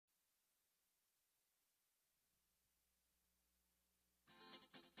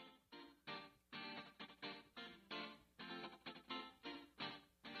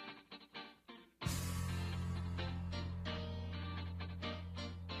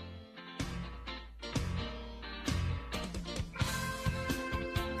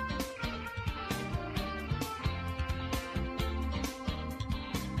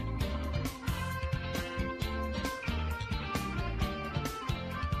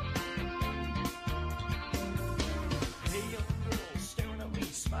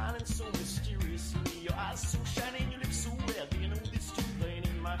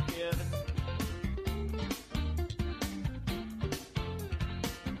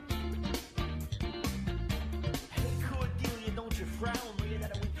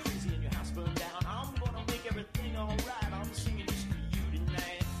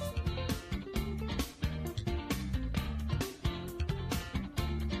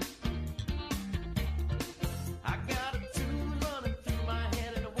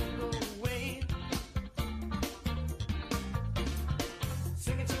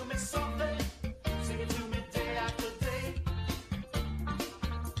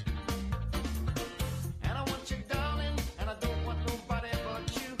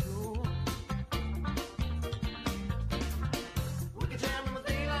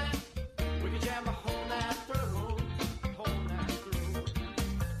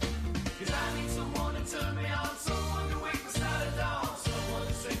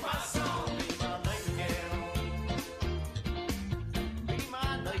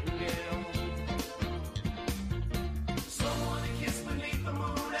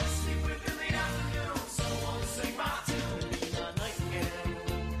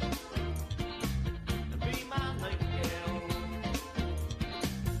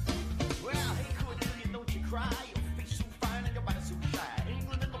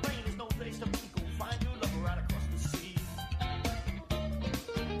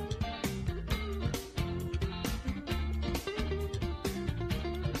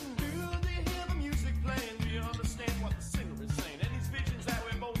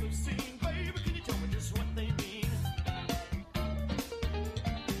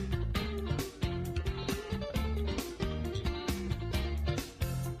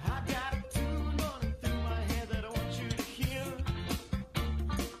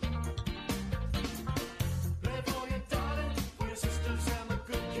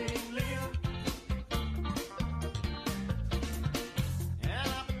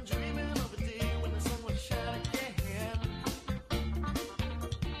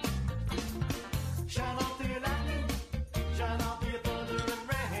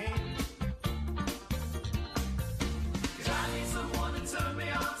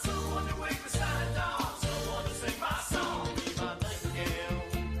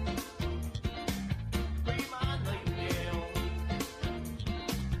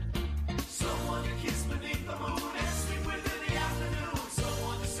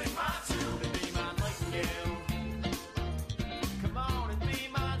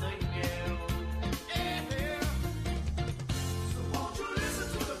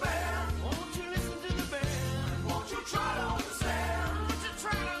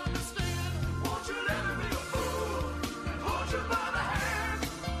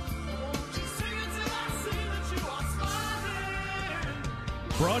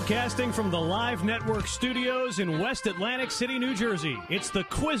Broadcasting from the Live Network studios in West Atlantic City, New Jersey, it's the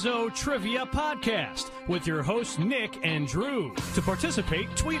Quizzo Trivia Podcast with your hosts Nick and Drew. To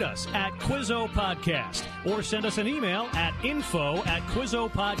participate, tweet us at Quizzo Podcast or send us an email at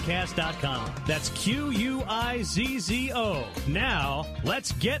info@QuizzoPodcast.com. That's Quizzo. Now,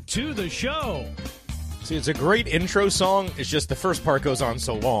 let's get to the show. See, it's a great intro song. It's just the first part goes on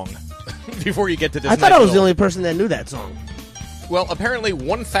so long before you get to this. I thought I was the only person that knew that song. Well, apparently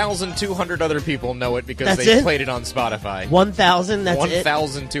 1,200 other people know it because That's they it? played it on Spotify. 1,000? That's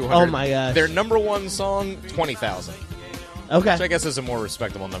 1,200. Oh, my gosh. Their number one song, 20,000. Okay. Which I guess is a more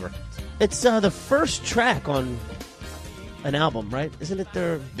respectable number. It's the first track on an album, right? Isn't it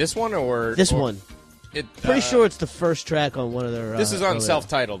their... This one or... This one. Pretty sure it's the first track on one of their... This is on earlier.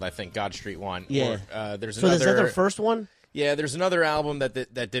 self-titled, I think, God Street Wine. Yeah. Or, there's so another... is that their first one? Yeah, there's another album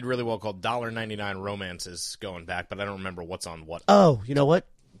that did really well called $1.99 Romances going back, but I don't remember what's on what. Oh, you know what?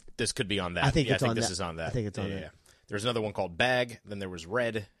 This could be on that. I think it's I think on this that. is on that. I think it's on that. Yeah. There's another one called Bag. Then there was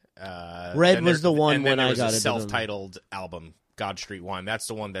Red. Red was the one when I got it. A self-titled album, God Street Wine. That's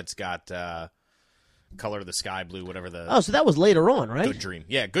the one that's got Color of the Sky Blue, whatever the... Oh, so that was later on, right? Good Dream.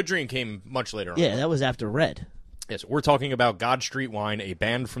 Yeah, Good Dream came much later on. Yeah, that was after Red. Yes, we're talking about God Street Wine, a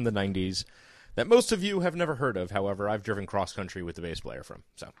band from the 90s that most of you have never heard of. However, I've driven cross-country with the bass player from.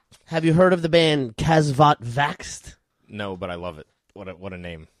 So, have you heard of the band Kazvat Vaxt? No, but I love it. What a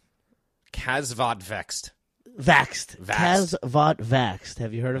name. Kazvat Vaxt. Vaxt. Kazvat Vaxt.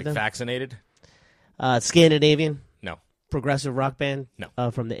 Have you heard of them? Vaccinated? Scandinavian? No. Progressive rock band?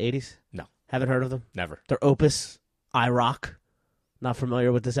 No. From the 80s? No. Haven't heard of them? Never. Their opus, I Rock. Not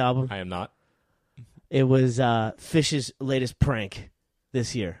familiar with this album? I am not. It was Fish's latest prank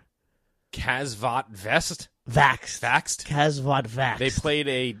this year. Kazvat Vest? Vaxt. Kazvat Vaxt. They played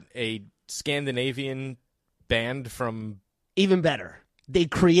a Scandinavian band from... Even better. They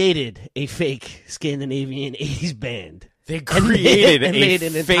created a fake Scandinavian 80s band. They created and made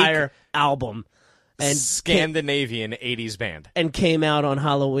an fake entire album. And Scandinavian 80s band. And came out on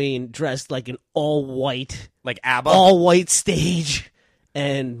Halloween dressed like an all-white Like ABBA? all-white stage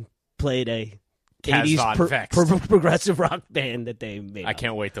and played a Kazvad progressive rock band that they made. I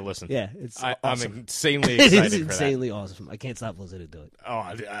can't wait to listen. Yeah, it's I'm awesome. insanely It excited is for insanely awesome. I can't stop listening to it. that.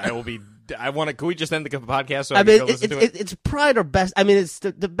 Oh, I will be. I want to. Can we just end the podcast so I I can mean, go listen to it? it's probably their best. I mean, it's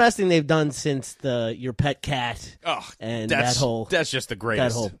the best thing they've done since your pet cat. Oh, and that's just the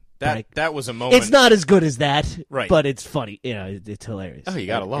greatest. That was a moment. It's not as good as that, Right. But it's funny. You know, it's hilarious. Oh, you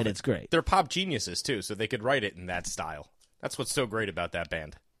gotta love it. And it's great. They're pop geniuses too, so they could write it in that style. That's what's so great about that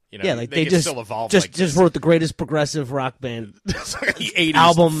band. You know, Yeah, like they just still evolve. just wrote the greatest progressive rock band the 80s,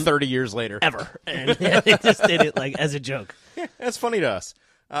 album 30 years later ever, and they just did it like as a joke. Yeah, that's funny to us.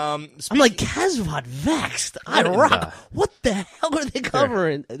 I'm like, Kazvad Vexed. I rock. What the hell are they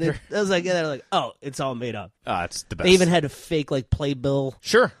covering? I was like, they're like, oh, it's all made up. It's the best. They even had a fake like playbill.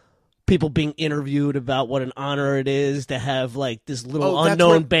 Sure. People being interviewed about what an honor it is to have like this little that's unknown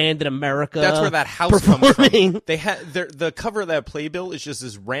where- band in America. That's where that house comes performing. from. They had the cover of that playbill is just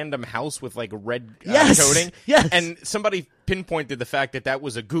this random house with like red Yes, coating. yes. And somebody pinpointed the fact that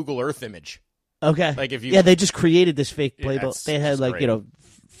was a Google Earth image. Okay. Like if you- yeah, they just created this fake Yeah, playbill. that's They had just like great.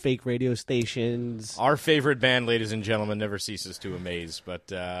 Fake radio stations. Our favorite band, ladies and gentlemen, never ceases to amaze.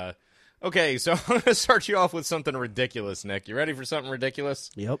 But okay, so I'm going to start you off with something ridiculous, Nick. You ready for something ridiculous?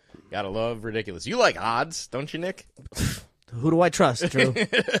 Yep. Gotta love ridiculous. You like odds, don't you, Nick? Who do I trust, Drew?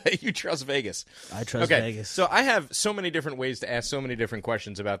 You trust Vegas. I trust Okay, Vegas. so I have so many different ways to ask so many different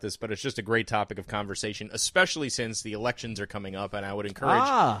questions about this, but it's just a great topic of conversation, especially since the elections are coming up, and I would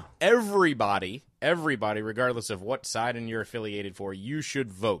encourage everybody, regardless of what side and you're affiliated for, you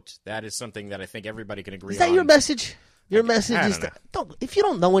should vote. That is something that I think everybody can agree on. Is that your message? Your message I is don't don't if you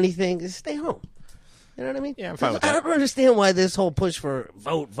don't know anything, just stay home. You know what I mean? Yeah, I'm fine with I that. don't understand why this whole push for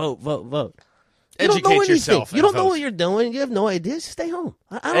vote. You don't know Educate anything. yourself. You and don't know vote. what you're doing. You have no idea. Just stay home.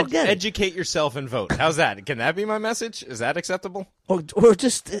 I don't get it. Educate yourself and vote. How's that? Can that be my message? Is that acceptable? Or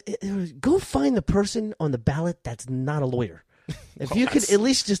just go find the person on the ballot that's not a lawyer. If you could at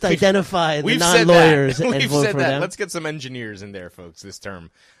least just identify the We've said non-lawyers that. and We've vote said for that. them. Let's get some engineers in there, folks, this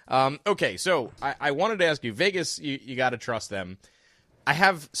term. Okay, so I wanted to ask you, Vegas, you got to trust them. I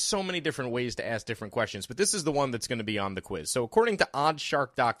have so many different ways to ask different questions, but this is the one that's going to be on the quiz. So according to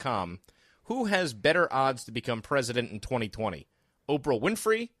oddshark.com, who has better odds to become president in 2020? Oprah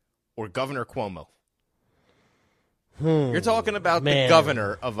Winfrey or Governor Cuomo? You're talking about the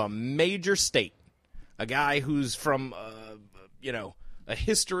governor of a major state, a guy who's from, a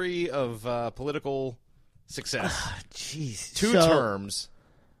history of political success. Jeez. Two terms.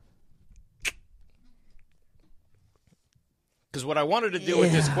 Because what I wanted to do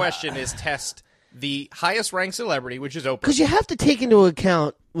with this question is test the highest ranked celebrity, which is Oprah. Because you have to take into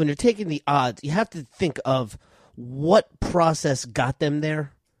account, when you're taking the odds, you have to think of what process got them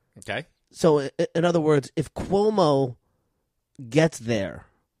there. Okay. So, in other words, if Cuomo gets there,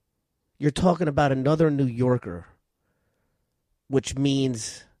 you're talking about another New Yorker, which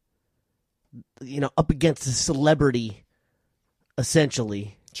means, up against a celebrity,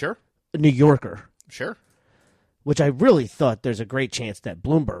 essentially. Sure. A New Yorker. Sure. Which I really thought there's a great chance that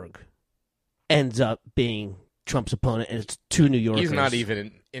Bloomberg ends up being Trump's opponent, and it's two New Yorkers. He's not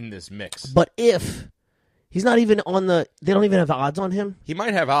even in this mix. But if he's not even on they don't even have odds on him? He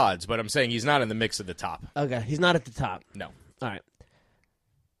might have odds, but I'm saying he's not in the mix at the top. Okay, he's not at the top. No. All right.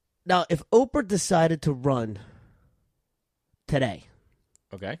 Now, if Oprah decided to run today,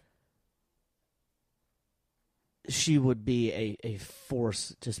 Okay. she would be a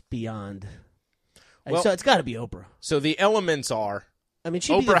force just beyond. Well, so it's got to be Oprah. So the elements are, I mean,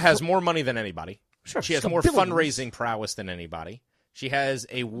 Oprah has more money than anybody. Sure, She has more fundraising prowess than anybody. She has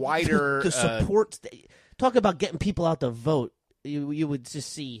a wider the support. Talk about getting people out to vote. You would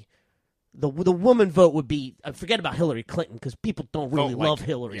just see the woman vote would be. Forget about Hillary Clinton because people don't really love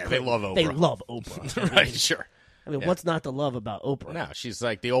Hillary. Yeah, Clinton. they love Oprah. They love Oprah. Right, sure. I mean, what's not to love about Oprah? No, she's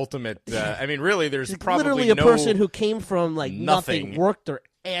like the ultimate. Really, there's She's probably literally a no person who came from like nothing. nothing, worked their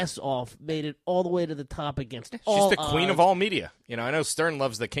ass off, made it all the way to the top against all She's the queen odds. of all media. I know Stern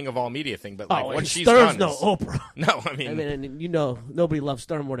loves the king of all media thing, but like what she's Stern's done no is, Oprah. No, I mean, and nobody loves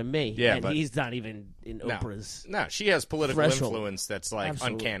Stern more than me. Yeah, and but he's not even in Oprah's. No, she has political threshold. influence that's like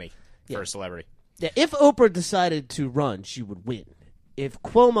Absolutely. uncanny for a celebrity. Yeah, if Oprah decided to run, she would win. If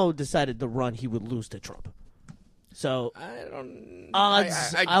Cuomo decided to run, he would lose to Trump. So I don't.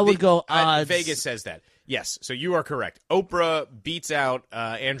 odds. I would go odds. Vegas says that. Yes, so you are correct. Oprah beats out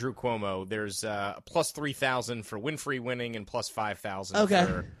Andrew Cuomo. There's plus 3,000 for Winfrey winning and plus 5,000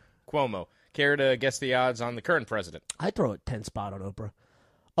 for Cuomo. Care to guess the odds on the current president? I'd throw a 10 spot on Oprah.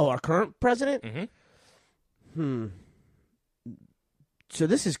 Oh, our current president? Mm-hmm. So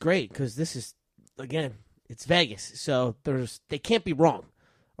this is great because this is, again, It's Vegas, so they can't be wrong,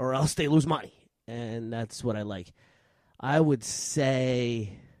 or else they lose money, and that's what I like. I would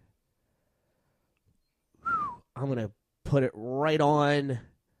say I'm going to put it right on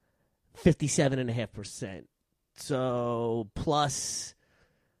 57.5%. So plus,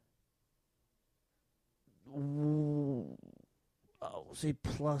 say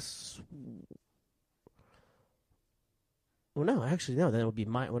plus. Well, no, actually, no. That would be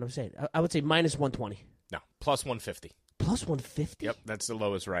what I'm saying. I would say minus 120. No, plus 150. Plus 150? Yep, that's the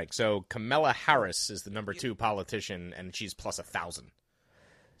lowest rank. So Kamala Harris is the number 2 politician, and she's plus 1,000.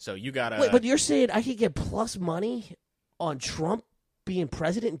 So you got to... Wait, but you're saying I could get plus money on Trump being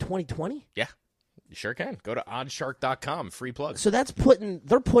president in 2020? Yeah, you sure can. Go to oddshark.com, free plug. So they're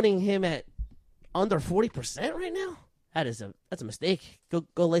putting him at under 40% right now? That's a mistake. Go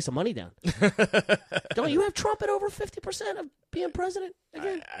lay some money down. Don't you have Trump at over 50% of being president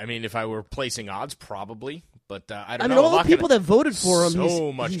again? I mean, if I were placing odds, probably. But I don't know. I mean, all the people that voted for him,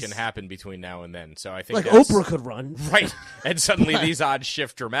 so much can happen between now and then. So I think Oprah could run, right? And suddenly these odds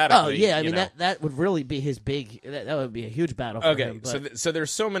shift dramatically. Oh yeah, I mean that would really be his big. That would be a huge battle for him. Okay, so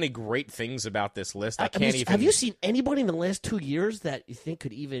there's so many great things about this list. I can't even. Have you seen anybody in the last 2 years that you think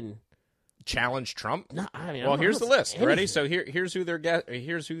could even challenge Trump? No, I mean, well, here's the list. Anything. Ready? So here's who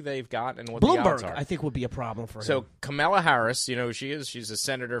they've got and what the odds are. I think would be a problem for him. So Kamala Harris, you know who she is. She's a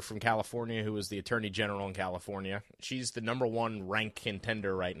senator from California who was the attorney general in California. She's the number 1 ranked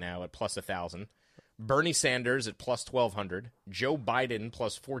contender right now at plus 1,000. Bernie Sanders at plus 1,200. Joe Biden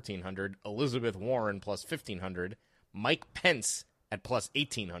plus 1,400. Elizabeth Warren plus 1,500. Mike Pence at plus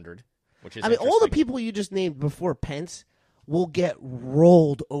 1,800. Which is all the people you just named before Pence will get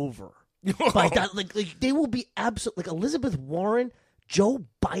rolled over. By that, like they will be absolute. Like Elizabeth Warren, Joe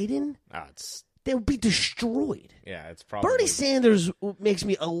Biden, they would be destroyed. Yeah, it's probably Bernie Sanders would make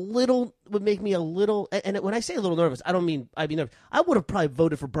me a little. And when I say a little nervous, I don't mean I'd be nervous. I would have probably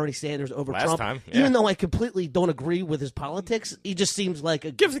voted for Bernie Sanders over last Trump, time, even though I completely don't agree with his politics. He just seems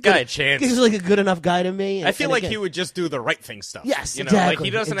like give the guy a chance. He's like a good enough guy to me. I feel like he would just do the right thing stuff. Yes, you know, exactly. like he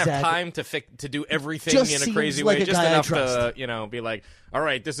doesn't have time to do everything just in a crazy like way. A just guy enough to be like, all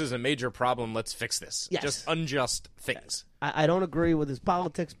right, this is a major problem. Let's fix this. Yes. Just unjust things. I don't agree with his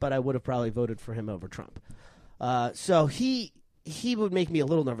politics, but I would have probably voted for him over Trump. So he would make me a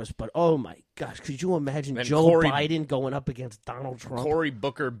little nervous, but oh my gosh, could you imagine Joe Biden going up against Donald Trump? Cory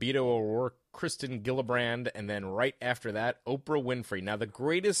Booker, Beto O'Rourke, Kristen Gillibrand, and then right after that, Oprah Winfrey. Now the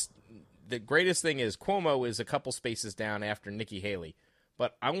greatest thing is Cuomo is a couple spaces down after Nikki Haley,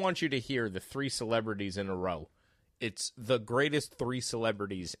 but I want you to hear the 3 celebrities in a row. It's the greatest 3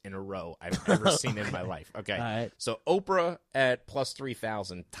 celebrities in a row I've ever seen in my life. Okay, right. So Oprah at plus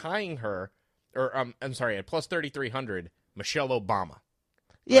 3,000, tying her, at plus 3,300, Michelle Obama.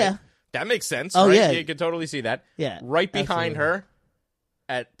 Yeah, right? That makes sense. Oh right? yeah, you can totally see that. Yeah, right behind her,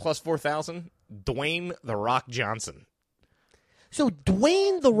 at plus 4,000, Dwayne "The Rock" Johnson. So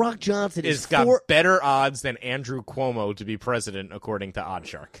Dwayne "The Rock" Johnson has got better odds than Andrew Cuomo to be president, according to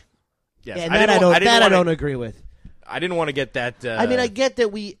OddsShark. Yes, yeah, I don't agree with. I didn't want to get that. I mean, I get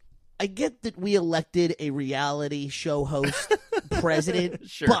that we elected a reality show host president,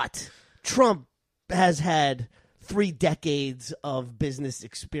 sure. But Trump has had 3 decades of business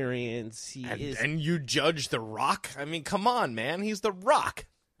experience. And you judge The Rock? I mean, come on, man. He's The Rock.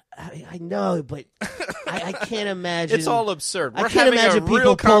 I know, but I can't imagine. It's all absurd. We're I can't having imagine a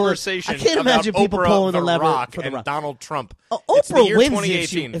real conversation. I can't imagine people Oprah, pulling the lever Rock for The and Rock. Donald Trump. Oprah wins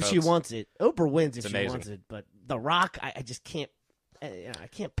if folks. she wants it. Oprah wins if she amazing. wants it. But The Rock, I just can't. I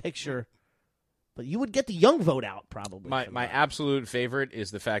can't picture. But you would get the young vote out probably. My absolute favorite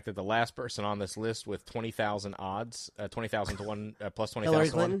is the fact that the last person on this list with 20,000 odds, 20,000 to 1 plus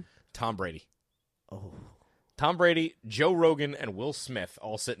 20,000 to 1, Tom Brady. Oh. Tom Brady, Joe Rogan, and Will Smith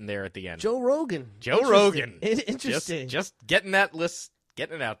all sitting there at the end. Joe Rogan. Interesting. Just getting that list,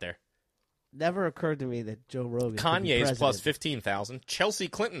 getting it out there. Never occurred to me that Joe Rogan. Kanye is plus 15,000. Chelsea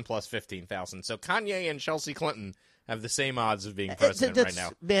Clinton plus 15,000. So Kanye and Chelsea Clinton have the same odds of being president right now.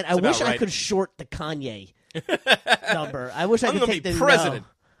 Man, I wish I could short the Kanye number. I wish I could take the president. No.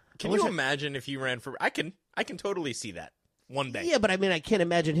 Can you imagine if he ran for? I can totally see that one day. Yeah, but I mean, I can't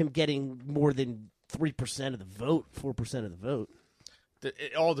imagine him getting more than 3% of the vote, 4% of the vote.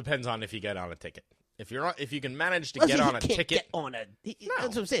 It all depends on if you get on a ticket. If you can manage to get on a ticket, that's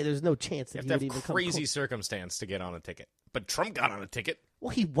what I'm saying. There's no chance that you have to have crazy circumstance to get on a ticket. But Trump got on a ticket. Well,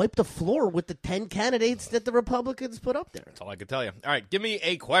 he wiped the floor with the 10 candidates that the Republicans put up there. That's all I can tell you. All right, give me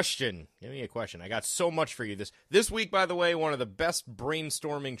a question. I got so much for you this week. By the way, one of the best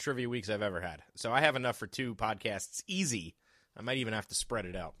brainstorming trivia weeks I've ever had. So I have enough for 2 podcasts. Easy. I might even have to spread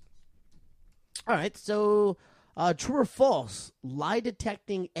it out. All right, so true or false,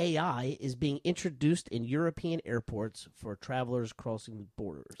 lie-detecting AI is being introduced in European airports for travelers crossing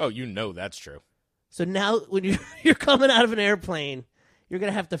borders. Oh, you know that's true. So now when you're coming out of an airplane, you're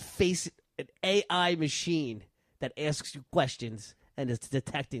going to have to face an AI machine that asks you questions and it's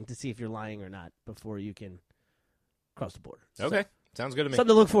detecting to see if you're lying or not before you can cross the border. Okay. Sounds good to me.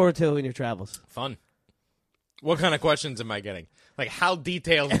 Something to look forward to in your travels. Fun. What kind of questions am I getting? Like, how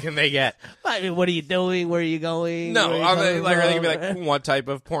detailed can they get? I mean, what are you doing? Where are you going? No, are they going to be like, what type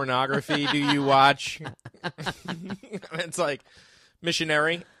of pornography do you watch? It's like,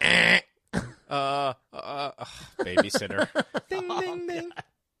 missionary. Babysitter. Ding, ding, ding.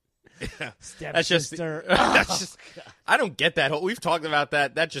 Yeah. That's just, I don't get that. We've talked about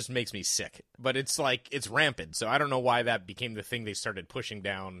that. That just makes me sick. But it's like, it's rampant. So I don't know why that became the thing they started pushing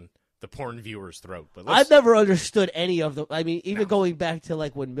down the porn viewer's throat. But I've never understood any of them. I mean, even going back to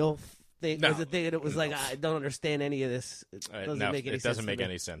like when MILF thing was a thing, and it was like, I don't understand any of this. It doesn't make any sense. It doesn't make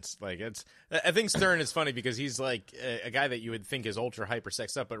any sense. Like, I think Stern is funny because he's like a guy that you would think is ultra hyper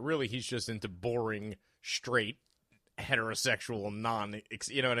sexed up, but really he's just into boring, straight, heterosexual,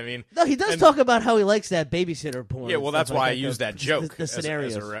 you know what I mean? No, he does talk about how he likes that babysitter porn. Yeah, well, that's why I use that joke. The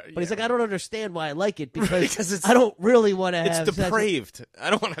scenarios. But he's like, I don't understand why I like it because I don't really want to have It's depraved. I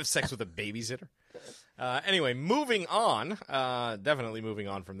don't want to have sex with a babysitter. Anyway, moving on. Definitely moving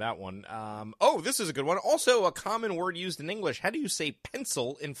on from that one. This is a good one. Also, a common word used in English. How do you say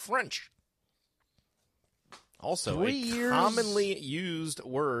pencil in French? Also, commonly used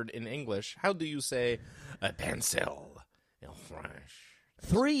word in English. How do you say a pencil in French?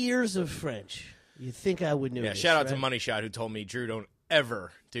 3 years of French. You'd think I would know. Yeah, shout out to Money Shot who told me, Drew, don't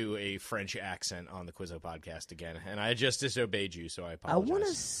ever do a French accent on the Quizzo podcast again. And I just disobeyed you, so I apologize. I want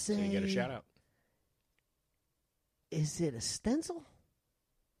to say... So you get a shout out. Is it a stencil?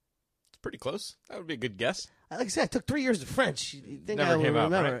 It's pretty close. That would be a good guess. Like I said, I took 3 years of French. You think Never I would came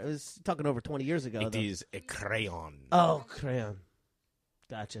remember? out, right? It was talking over 20 years ago. It is a crayon. Oh, crayon.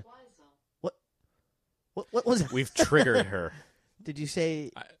 Gotcha. What was it? We've triggered her. Did you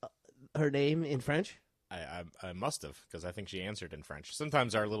say her name in French? I must have, because I think she answered in French.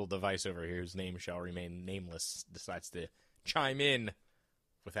 Sometimes our little device over here, whose name shall remain nameless, decides to chime in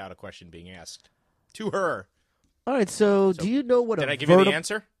without a question being asked to her. All right, so do you know what did I give you the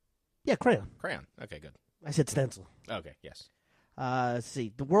answer? Yeah, crayon. Crayon. Okay, good. I said stencil. Okay, yes. Let's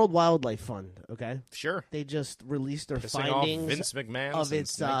see. The World Wildlife Fund, okay? Sure. They just released their Pissing findings off Vince McMahon of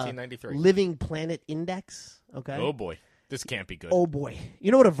since its 1993. Living Planet Index, okay? Oh, boy. This can't be good. Oh, boy.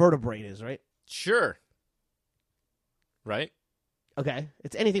 You know what a vertebrate is, right? Sure. Right? Okay.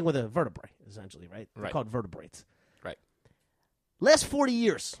 It's anything with a vertebrae, essentially, right? They're Right. called vertebrates. Right. Last 40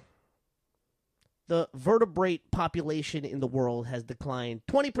 years, the vertebrate population in the world has declined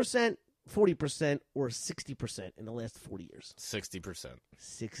 20%, 40%, or 60% in the last 40 years. 60%.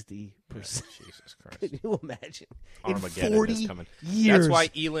 60%. Jesus Christ. Can you imagine? Armageddon in 40 is coming. years, That's why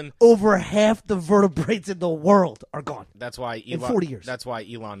Elon... over half the vertebrates in the world are gone. That's why in 40 years. That's why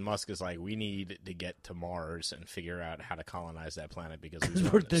Elon Musk is like, we need to get to Mars and figure out how to colonize that planet because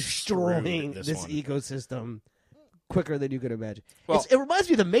we're destroying this ecosystem quicker than you could imagine. Well, it reminds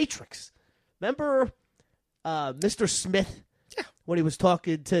me of The Matrix. Remember Mr. Smith? Yeah. When he was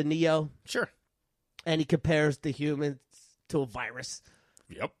talking to Neo? Sure. And he compares the humans to a virus.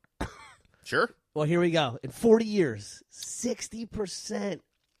 Yep. Sure. Well, here we go. In 40 years, 60%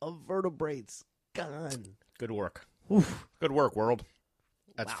 of vertebrates gone. Good work. Oof. Good work, world.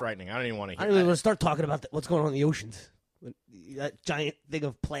 That's frightening. I don't even want to hear I don't even want to start talking about what's going on in the oceans. That giant thing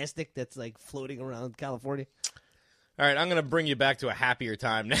of plastic that's like floating around California. All right, I'm going to bring you back to a happier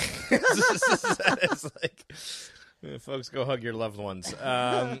time now. It's like, folks, go hug your loved ones.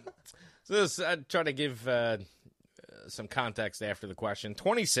 I try to give some context after the question.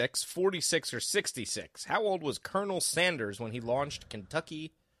 26, 46, or 66? How old was Colonel Sanders when he launched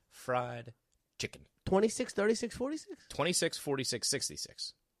Kentucky Fried Chicken? 26, 36, 46? 26, 46,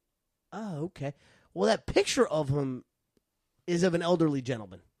 66. Oh, okay. Well, that picture of him is of an elderly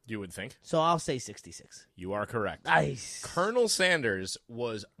gentleman. You would think. So I'll say 66. You are correct. Nice. Colonel Sanders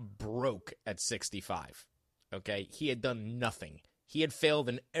was broke at 65. Okay? He had done nothing. He had failed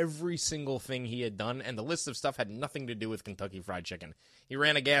in every single thing he had done, and the list of stuff had nothing to do with Kentucky Fried Chicken. He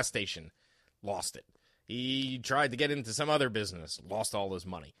ran a gas station, lost it. He tried to get into some other business, lost all his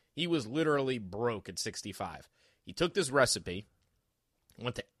money. He was literally broke at 65. He took this recipe,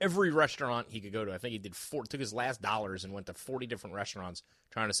 went to every restaurant he could go to. I think he took his last dollars and went to 40 different restaurants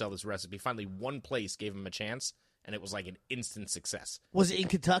trying to sell this recipe. Finally, one place gave him a chance, and it was like an instant success. Was it in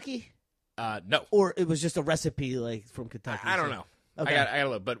Kentucky? No. Or it was just a recipe like from Kentucky? I don't know. Okay. I got to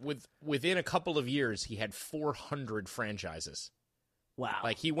look. But within a couple of years, he had 400 franchises. Wow.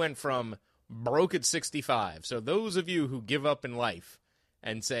 Like, he went from broke at 65. So those of you who give up in life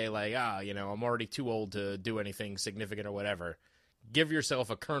and say, like, I'm already too old to do anything significant or whatever, give yourself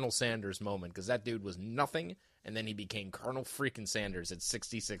a Colonel Sanders moment, because that dude was nothing, and then he became Colonel freaking Sanders at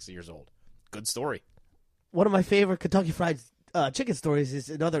 66 years old. Good story. One of my favorite Kentucky Fried Chicken stories is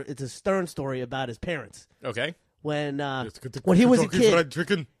it's a Stern story about his parents. Okay. When he was a kid, Fried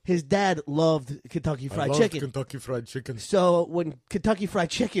Chicken. his dad loved Kentucky Fried Chicken. Kentucky Fried Chicken. So when Kentucky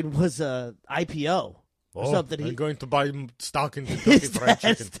Fried Chicken was a IPO or something, I'm going to buy stock in Kentucky Fried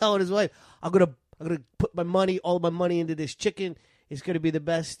dad's Chicken. telling his wife, I'm gonna put all my money into this chicken. It's gonna be the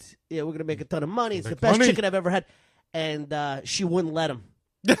best. Yeah, we're gonna make a ton of money. It's the best chicken I've ever had. And she wouldn't let him.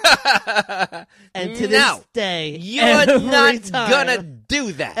 And to this day, you're not gonna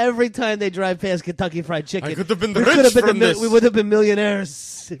do that. Every time they drive past Kentucky Fried Chicken, I could have been rich from this. We would have been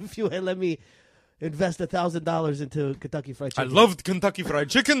millionaires if you had let me invest $1,000 into Kentucky Fried Chicken. I loved Kentucky Fried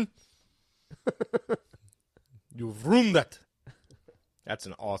Chicken. You've ruined that. That's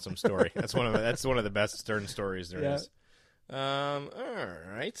an awesome story. That's one of the best Stern stories there is. All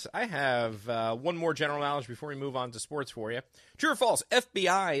right. I have one more general knowledge before we move on to sports for you. True or false?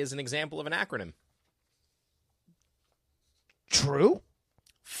 FBI is an example of an acronym. True.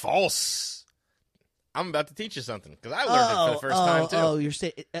 False. I'm about to teach you something because I learned it for the first time too. Oh, you're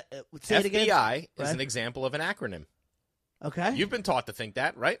saying say it again? FBI is an example of an acronym. Okay. You've been taught to think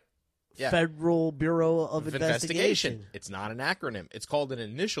that, right? Yeah. Federal Bureau of Investigation. It's not an acronym. It's called an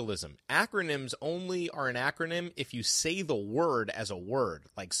initialism. Acronyms only are an acronym if you say the word as a word,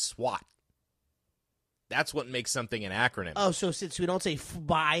 like SWAT. That's what makes something an acronym. Oh, so since we don't say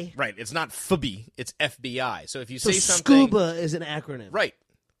FBI. Right. It's not FBI, it's FBI. So if you say something. SCUBA is an acronym. Right.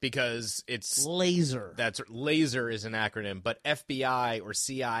 Because it's. Laser. Laser is an acronym, but FBI or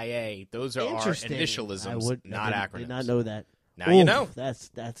CIA, those are initialisms, not acronyms. I did not know that. Now you know.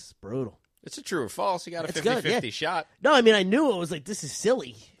 That's brutal. It's a true or false. You got a 50-50 shot. No, I mean, I knew it was like, this is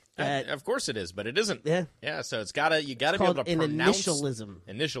silly. Of course it is, but it isn't. Yeah. Yeah, so you gotta be able to pronounce initialism.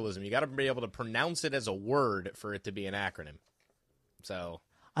 Initialism. You gotta be able to pronounce it as a word for it to be an acronym. So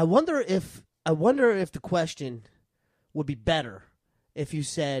I wonder if the question would be better if you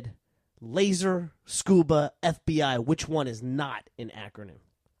said laser, scuba, FBI, which one is not an acronym?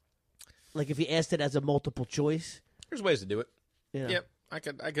 Like if you asked it as a multiple choice. There's ways to do it. Yeah. Yep. I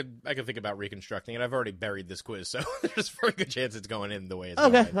could think about reconstructing it. I've already buried this quiz, so there's a very good chance it's going in the way it's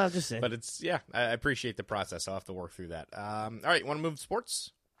okay. going. I'll just say. But I appreciate the process. I'll have to work through that. All right, want to move to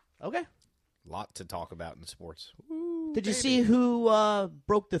sports? Okay. A lot to talk about in sports. Did you see who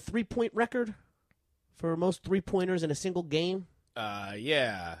broke the 3-point record for most 3-pointers in a single game?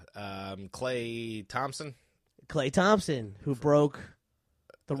 Yeah. Klay Thompson. Klay Thompson, who broke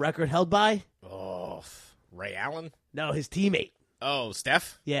the record held by? Oh, Ray Allen? No, his teammate. Oh,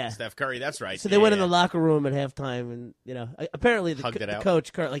 Steph? Yeah. Steph Curry, that's right. So they went in the locker room at halftime, and, apparently the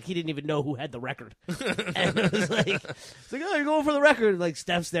coach, like, he didn't even know who had the record. And it was like, oh, you're going for the record. Like,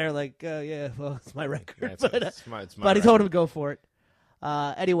 Steph's there, like, yeah, well, it's my record. It's my but he told him to go for it.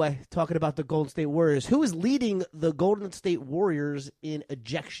 Anyway, talking about the Golden State Warriors. Who is leading the Golden State Warriors in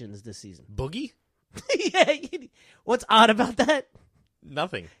ejections this season? Boogie? Yeah. What's odd about that?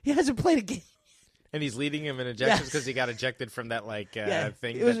 Nothing. He hasn't played a game. And he's leading him in ejections because he got ejected from that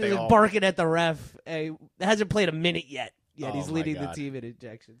thing. He was that they all barking at the ref. Hasn't played a minute yet. Oh, he's leading the team in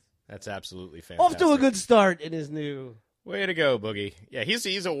ejections. That's absolutely fantastic. Off to a good start in his new. Way to go, Boogie. Yeah,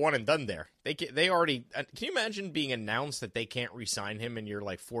 he's a one and done there. They already. Can you imagine being announced that they can't re-sign him and you're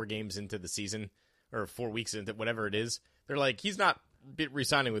like 4 games into the season or 4 weeks into whatever it is? They're like, he's not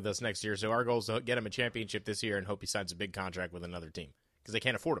re-signing with us next year, so our goal is to get him a championship this year and hope he signs a big contract with another team because they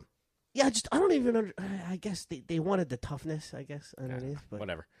can't afford him. Yeah, I don't even. I guess they wanted the toughness. I guess underneath, but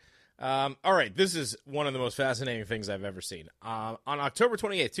whatever. All right, this is one of the most fascinating things I've ever seen. On October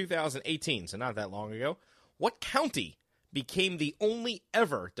 28th, 2018, so not that long ago, what county became the only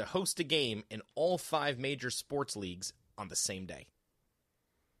ever to host a game in all 5 major sports leagues on the same day?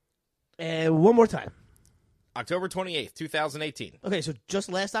 One more time. October 28th, 2018. Okay, so just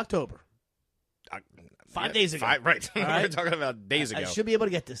last October. 5 days ago. Right. Right. We're talking about days ago. I should be able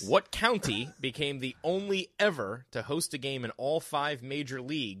to get this. What county became the only ever to host a game in all 5 major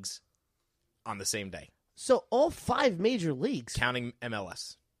leagues on the same day? So all 5 major leagues? Counting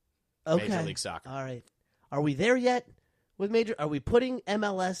MLS. Okay. Major League Soccer. All right. Are we there yet with major? Are we putting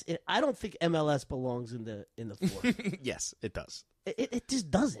MLS in? I don't think MLS belongs in the 4. Yes, it does. It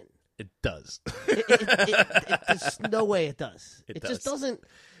just doesn't. It does. There's no way it does. It just doesn't.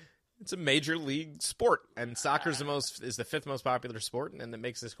 It's a major league sport, and soccer is the fifth most popular sport, and that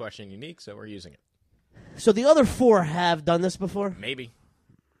makes this question unique. So we're using it. So the other 4 have done this before? Maybe.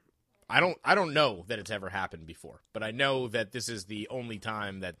 I don't know that it's ever happened before, but I know that this is the only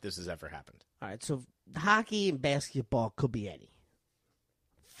time that this has ever happened. All right, so hockey and basketball could be any.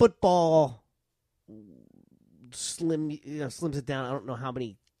 Football slims it down. I don't know how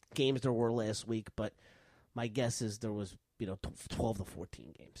many games there were last week, but my guess is there was 12 to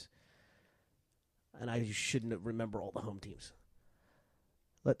 14 games. And I shouldn't remember all the home teams.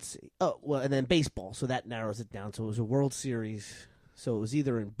 Let's see. Oh, well, and then baseball, so that narrows it down. So it was a World Series. So it was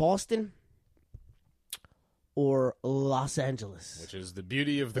either in Boston or Los Angeles. Which is the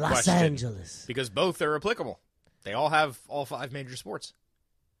beauty of the Los question. Angeles. Because both are applicable. They all have all 5 major sports.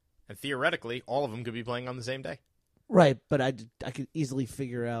 And theoretically, all of them could be playing on the same day. Right, but I could easily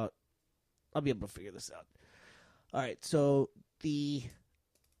figure out. I'll be able to figure this out. All right, so the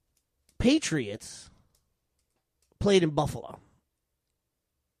Patriots played in Buffalo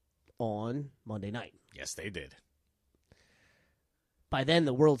on Monday night. Yes, they did. By then,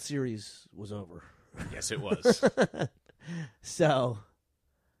 the World Series was over. Yes, it was. So,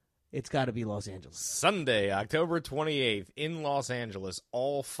 it's got to be Los Angeles. Sunday, October 28th, in Los Angeles,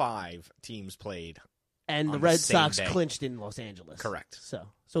 all 5 teams played. And the on Red the same Sox day. clinched in Los Angeles. Correct. So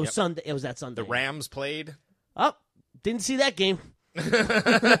Yep. Sunday. It was that Sunday. The Rams played. Oh, didn't see that game. I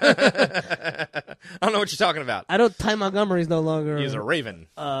don't know what you're talking about. I don't. Ty Montgomery's no longer. He's a Raven.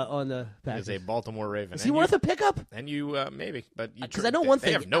 On the Packers. He's a Baltimore Raven. Is he worth a pickup? And you, maybe, but Because I know one thing.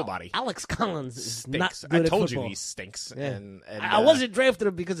 They have nobody. Alex Collins is Stinks. not I good told at football. you he stinks. Yeah. And I wasn't drafted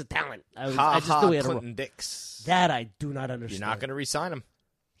him because of talent. I just knew he had a Clinton Dix. That I do not understand. You're not going to re-sign him.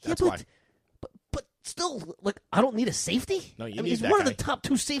 Yeah, That's but, why. But still, like, I don't need a safety. No, you I mean, need he's that one of guy. the top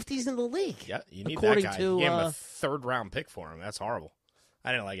 2 safeties in the league. Yeah, you need according that guy. to, You gave him a 3rd-round pick for him. That's horrible.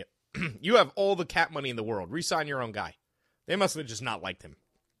 I didn't like it. You have all the cap money in the world. Re-sign your own guy. They must have just not liked him.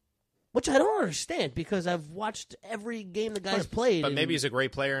 Which I don't understand because I've watched every game the guy's played. But maybe he's a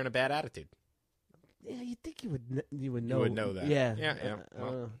great player and a bad attitude. Yeah, you'd think you would know. You would know that. Yeah. Yeah.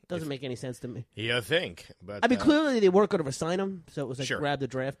 Well, doesn't make any sense to me. You think. But I mean, clearly they weren't going to resign him, so it was like Sure. grab the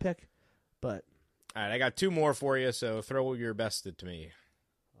draft pick. But all right, I got 2 more for you, so throw your best to me.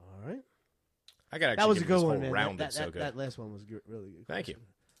 all right, I got that was a give good this one, whole man. round. That, It's so good. that last one was really good. Thank you.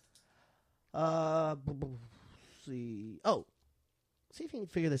 See. Oh, see if you can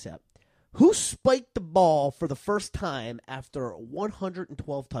figure this out. Who spiked the ball for the first time after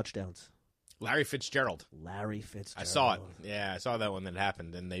 112 touchdowns? Larry Fitzgerald. Larry Fitzgerald. I saw it. Yeah, I saw that one that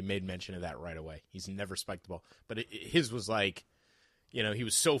happened, and they made mention of that right away. He's never spiked the ball. But his was like, he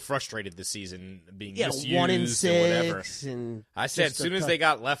was so frustrated this season being misused 1 in 6, or whatever. and I said, as just a soon as tough- they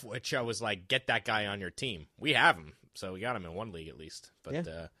got Leftwich, I was like, get that guy on your team. We have him. So we got him in 1 league at least. But,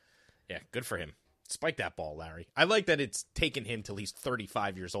 yeah, good for him. Spike that ball, Larry. I like that it's taken him till he's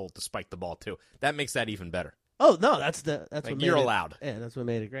 35 years old to spike the ball, too. That makes that even better. Oh no, that's what Like, made you're it- allowed. Yeah, that's what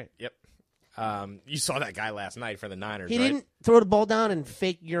made it great. Yep. You saw that guy last night for the Niners, He right? didn't throw the ball down and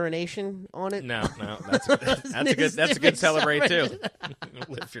fake urination on it. No, that's a good celebrate too.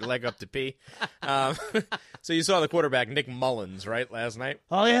 Lift your leg up to pee. So you saw the quarterback Nick Mullins, right, last night?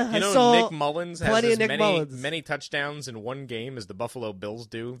 Oh yeah, You know I saw Nick Mullins has plenty as of Nick Mullins. many touchdowns in one game as the Buffalo Bills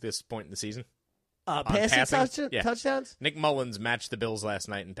do this point in the season. passing Yeah. touchdowns. Nick Mullins matched the Bills last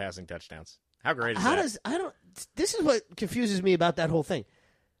night in passing touchdowns. How great is How that? does I don't? This is what confuses me about that whole thing.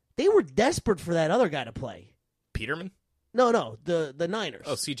 They were desperate for that other guy to play. Peterman? No, the Niners.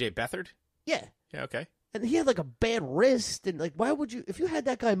 Oh, C.J. Beathard? yeah, Yeah, okay. and he had like a bad wrist, and like, why would you? If you had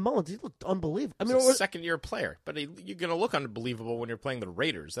that guy Mullins, he looked unbelievable. I mean, He's a second-year player, but you're going to look unbelievable when you're playing the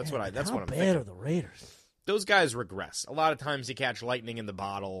Raiders. That's what I'm how bad thinking. are the Raiders? Those guys regress. A lot of times you catch lightning in the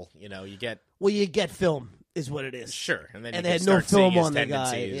bottle. You get Well, you get film, is what it is. sure, and then And you they can had no start seeing film his on the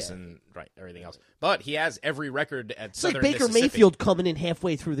guy, tendencies yeah. and everything else. But he has every record at It's like Southern Baker Mississippi. Mayfield coming in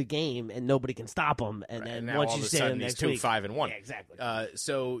halfway through the game and nobody can stop him, and Right, then and now once all you of a say sudden him he's next week, 2-5-1. Yeah, exactly.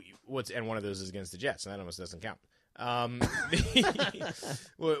 So and one of those is against the Jets, and that almost doesn't count.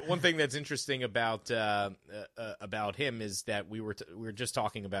 One thing that's interesting about him is that we were just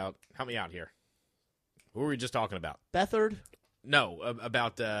talking about. Help me out here. Who were we just talking about? Bethard. No,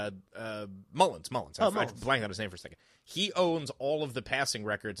 about Mullins. I Mullins. blanked on his name for a second. He owns all of the passing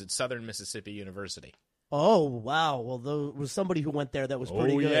records at Southern Mississippi University. Oh wow! Well, there was somebody who went there that was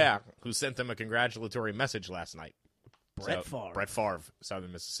pretty good. Yeah, who sent them a congratulatory message last night. Brett Favre. Brett Favre,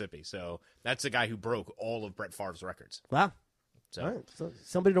 Southern Mississippi. So that's the guy who broke all of Brett Favre's records. Wow. So, All right, so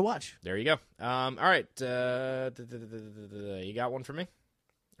somebody to watch. there you go. All right. You got one for me?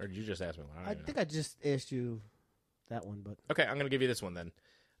 Or did you just ask me one? I think I just asked you that one, but Okay, I'm going to give you this one then.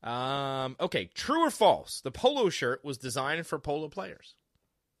 Okay, true or false? The polo shirt was designed for polo players.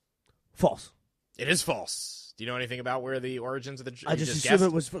 False. It is false. Do you know anything about where the origins of the? I just assumed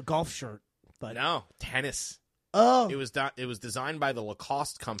it was for a golf shirt. But no, tennis. Oh, It was designed by the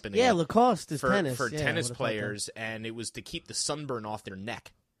Lacoste company. yeah, Lacoste is for tennis. for Yeah, tennis I would've thought players, and it was to keep the sunburn off their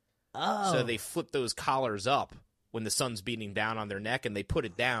neck. that. Oh, So they flip those collars up when the sun's beating down on their neck, and they put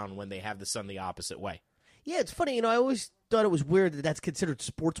it down when they have the sun the opposite way. yeah, it's funny. I always thought it was weird that that's considered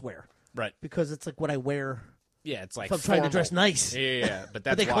sportswear Right. because it's like what I wear Yeah, it's like if I'm trying to formal. dress nice. Yeah, but But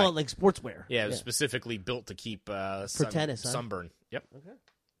that's they why. call it like sportswear. Yeah, it was specifically built to keep tennis, huh? sunburn. Yep. Okay.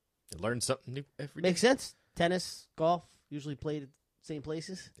 You learn something new every day. Makes sense. Tennis, golf, usually played at same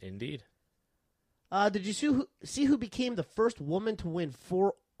places. Indeed. Did you see who became the first woman to win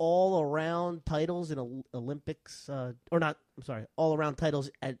 4 all-around titles in Olympics? Or not? I'm sorry, all-around titles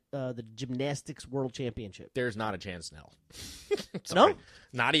at the Gymnastics World Championship. There's not a chance in hell. No,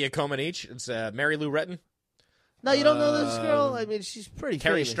 Nadia Comaneci. It's Mary Lou Retton. no, you don't know this girl. I mean, she's pretty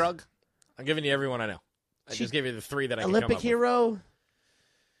Carrie famous. Strug. I'm giving you everyone I know. I She- just gave you the 3 that I Olympic can come up hero with.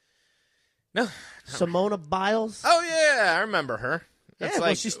 No. Simona Biles. Oh yeah, I remember her. It's Yeah, well,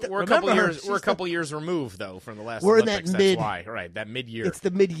 like she's we're a couple remember her. years. We're a She's couple years removed though from the last We're in that Olympics. mid- That's why, right? That mid-year. It's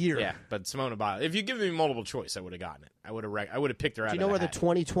the mid-year. Yeah, but Simona Biles. If you give me multiple choice, I would have gotten it. I would have picked her out. Do you of know where the the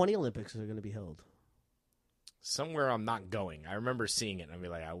 2020 Olympics are going to be held? Somewhere I'm not going. I remember seeing it and I'd be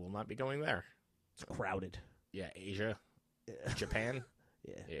like, I will not be going there. It's crowded. Yeah, Asia, Japan.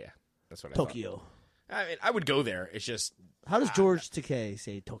 Yeah, that's what I Tokyo. thought. I mean, I would go there. It's just How does George Takei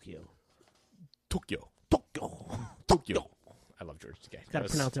say Tokyo? Tokyo. Tokyo. I love George Takei. Got to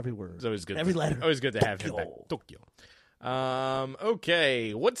pronounce every word. It's always good. Every letter. Always good to have him back. Tokyo. Tokyo.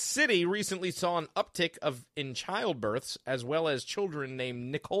 Okay. What city recently saw an uptick in childbirths as well as children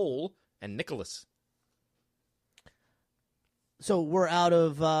named Nicole and Nicholas? So we're out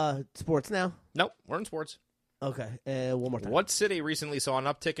of sports now? Nope, we're in sports. Okay. One more time. What city recently saw an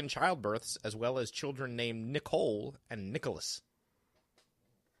uptick in childbirths as well as children named Nicole and Nicholas?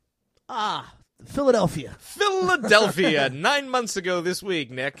 Philadelphia. Philadelphia. 9 months ago this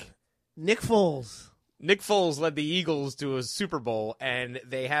week, Nick. Nick Foles. Nick Foles led the Eagles to a Super Bowl, and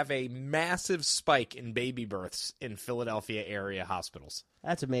they have a massive spike in baby births in Philadelphia area hospitals.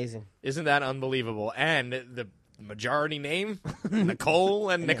 That's amazing. Isn't that unbelievable? And the majority name, Nicole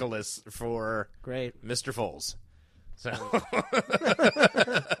and Nicholas for Great. Mr. Foles. So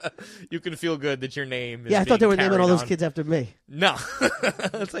you can feel good that your name is Yeah, I thought they were naming all those on. kids after me. No.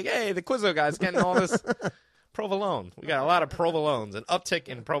 It's like, hey, the Quizzo guy's getting all this provolone. We got a lot of provolones, an uptick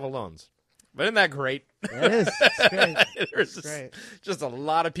in provolones. But isn't that great? It is. It's great. There's great. just a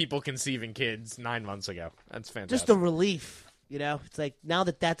lot of people conceiving kids 9 months ago. That's fantastic. Just a relief. You know, it's like now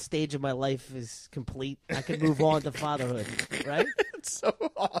that stage of my life is complete, I can move on to fatherhood, right? It's so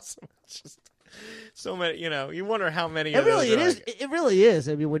awesome. It's just so many, you wonder how many It of really, those it are is. like- It really is.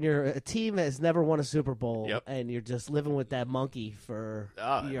 I mean, when you're a team that has never won a Super Bowl, Yep. and you're just living with that monkey for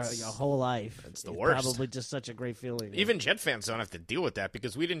your it's whole life, it's the it's worst. Probably just such a great feeling. Even Jet fans don't have to deal with that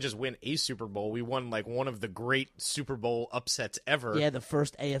because we didn't just win a Super Bowl. We won like one of the great Super Bowl upsets ever. yeah, the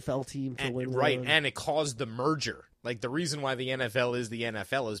first AFL team to win Right, one. and it caused the merger. Like, the reason why the NFL is the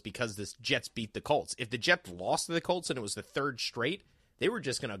NFL is because the Jets beat the Colts. If the Jets lost to the Colts and it was the third straight, they were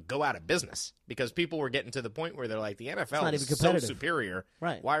just going to go out of business because people were getting to the point where they're like, the NFL not is even so competitive. superior.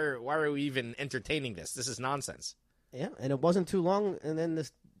 Right. Why are we even entertaining this? This is nonsense. Yeah, and it wasn't too long, and then the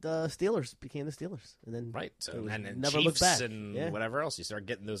Steelers became the Steelers, and then Right. So it was and never Chiefs looked back. and Yeah. whatever else. You start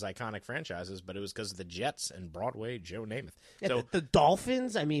getting those iconic franchises, but it was because of the Jets and Broadway Joe Namath. Yeah, So the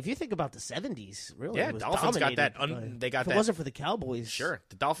Dolphins. I mean, if you think about the '70s, really, Yeah, it was Dolphins got that dominated by- they got if that- it wasn't for the Cowboys, sure,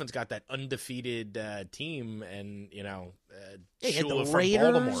 the Dolphins got that undefeated team, and Yeah, you had Shula the from Raiders,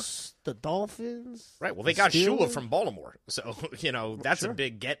 Baltimore. the Dolphins. Right. Well, they the got Shula Steelers. from Baltimore, so that's Sure. a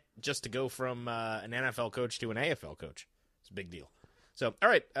big get just to go from an NFL coach to an AFL coach. It's a big deal. So, all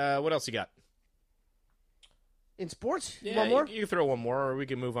right, what else you got? In sports, Yeah, one more. You can throw one more, or we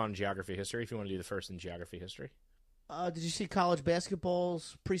can move on to geography history if you want to do the first in geography history. Did you see college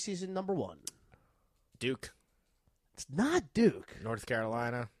basketball's preseason number 1? Duke, It's not Duke. North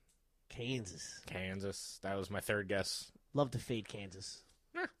Carolina, Kansas. Kansas. That was my third guess. Love to fade Kansas.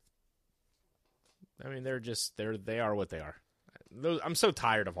 I mean, they are what they are. I'm so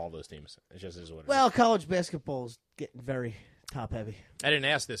tired of all those teams. It just is what it is. Well, college basketball's getting very top heavy. I didn't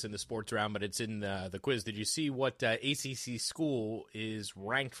ask this in the sports round, but it's in the quiz. Did you see what ACC school is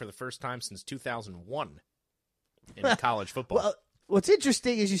ranked for the first time since 2001 in college football? Well, what's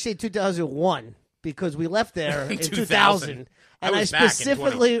interesting is you say 2001 because we left there in 2000. 2000, and I was back in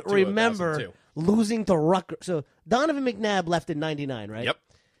specifically 2002. remember losing to Rutgers. So Donovan McNabb left in '99, right? Yep.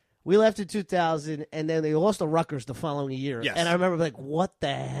 We left in 2000, and then they lost to Rutgers the following year. Yes. And I remember like, what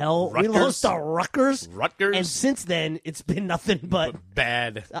the hell? Rutgers? We lost to Rutgers? Rutgers? And since then, it's been nothing but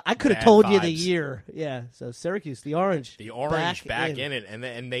bad. I could have bad told you the vibes. year. Yeah, so Syracuse, the Orange. The Orange back in it,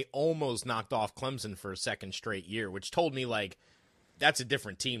 and they almost knocked off Clemson for a second straight year, which told me, like, that's a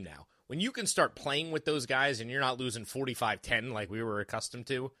different team now. When you can start playing with those guys and you're not losing 45-10 like we were accustomed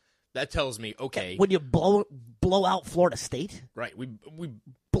to, that tells me, okay. When you blow out Florida State? Right, we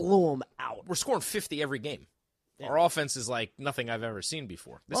Blew them out. we're scoring 50 every game. Yeah. Our offense is like nothing I've ever seen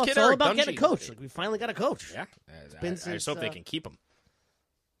before. This Well, kid it's all Eric about Dungy, getting a coach. Like, we finally got a coach. Yeah, been I since, just hope they can keep him.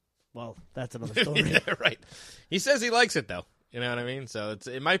 Well, that's another story. Yeah, right. He says he likes it, though. You know what I mean? So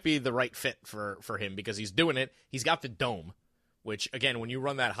it might be the right fit for him because he's doing it. He's got the dome, which, again, when you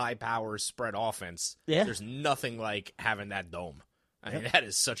run that high-power spread offense, Yeah. there's nothing like having that dome. I mean, that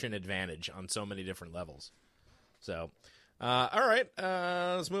is such an advantage on so many different levels. So, all right,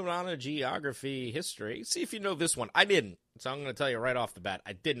 let's move on to geography, history. See if you know this one. I didn't, so I'm going to tell you right off the bat.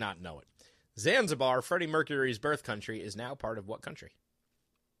 I did not know it. Zanzibar, Freddie Mercury's birth country, is now part of what country?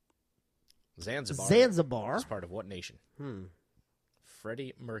 Zanzibar is part of what nation?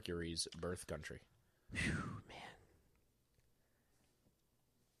 Freddie Mercury's birth country.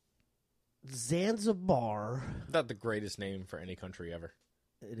 Zanzibar. Not the greatest name for any country ever.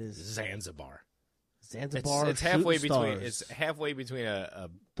 It is Zanzibar. Zanzibar. It's halfway Shooting between. Stars. It's halfway between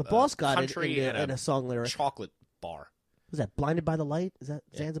The boss got it country in and a song lyric. chocolate bar. Was that Blinded by the Light? Is that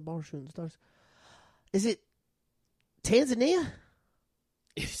Zanzibar Shooting Stars? Is it Tanzania?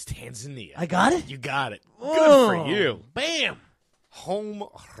 It's Tanzania. I got it? You got it. Good Oh, for you. Bam! Home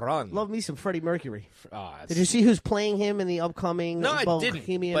run. Love me some Freddie Mercury. It's- Did you see who's playing him in the upcoming No, I didn't.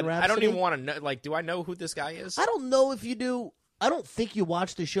 Bohemian But Rhapsody? I don't even want to know. Like, do I know who this guy is? I don't know if you do. I don't think you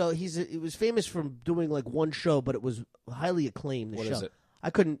watched the show. He was famous from doing like one show, but it was highly acclaimed. What show. is it? I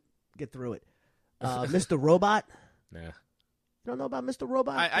couldn't get through it. Mr. Robot. Nah. You don't know about Mr.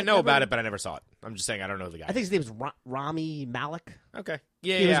 Robot? I know about it, but I never saw it. I'm just saying I don't know the guy. I think his name is Rami Malek. Okay.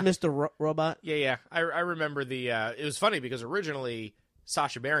 Yeah, He yeah. was Mr. Robot. Yeah. I remember the. It was funny because originally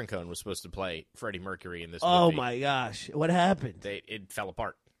Sacha Baron Cohen was supposed to play Freddie Mercury in this movie. Oh my gosh, what happened? It fell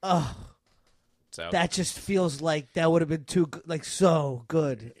apart. Oh, So that just feels like that would have been too like so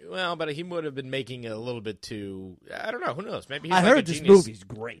good. well, but he would have been making it a little bit too. I don't know. Who knows? Maybe he's I like heard a this genius. movie's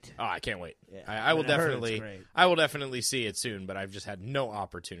great. Oh, I can't wait. Yeah. I will I heard it's definitely. great. I will definitely see it soon, but I've just had no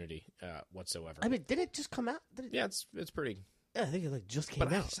opportunity whatsoever. I mean, did it just come out? Yeah, it's pretty. Yeah, I think it like just came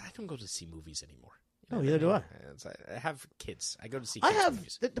But out. I don't go to see movies anymore. Oh, neither do I. I have kids. I go to see. I Kids have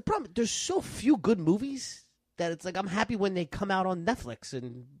movies. the problem. There's so few good movies that it's like I'm happy when they come out on Netflix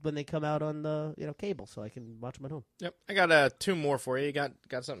and when they come out on the cable, so I can watch them at home. Yep, I got two more for you. You got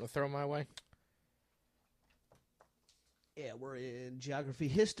something to throw my way? Yeah, we're in geography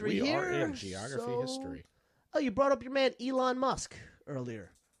history We here. are in geography so- history. Oh, you brought up your man Elon Musk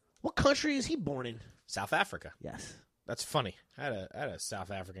earlier. What country is he born in? South Africa. Yes. That's funny. I had a South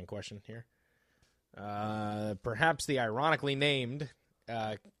African question here. Perhaps the ironically named.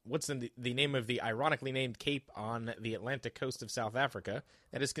 What's the name of the ironically named cape on the Atlantic coast of South Africa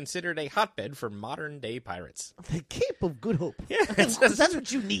that is considered a hotbed for modern-day pirates? The Cape of Good Hope. Yeah, that's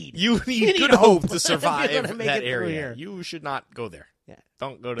what you need. You need need good hope hope to if survive you're gonna make that it through area. here. You should not go there. Yeah.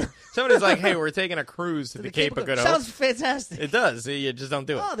 Don't go to. Somebody's like, "Hey, we're taking a cruise to the Cape of Good Hope." Sounds fantastic. It does. You just don't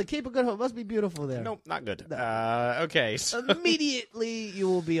do it. Oh, the Cape of Good Hope must be beautiful there. Nope, not good. Okay. So, Immediately, you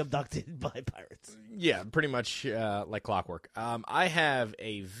will be abducted by pirates. yeah, pretty much like clockwork. I have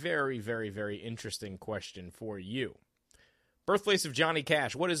a very, very, very interesting question for you. Birthplace of Johnny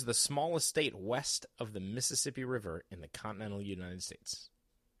Cash. What is the smallest state west of the Mississippi River in the continental United States?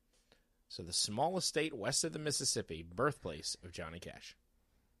 So the smallest state west of the Mississippi, birthplace of Johnny Cash.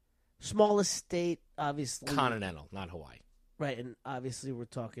 Smallest state, obviously. Continental, not Hawaii. Right, and obviously we're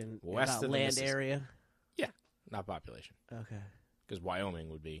talking West about of the land Mississippi. area. Yeah, not population. Okay. Because Wyoming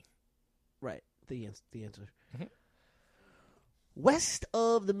would be. Right, the answer. Mhm. West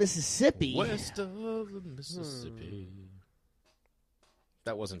of the Mississippi. West of the Mississippi.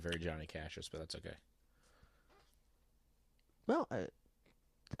 That wasn't very Johnny Cash-ish, but that's okay. Well,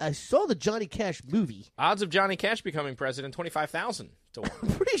 I saw the Johnny Cash movie. Odds of Johnny Cash becoming president, 25,000 to 1. I'm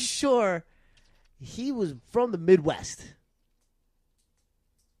pretty sure he was from the Midwest.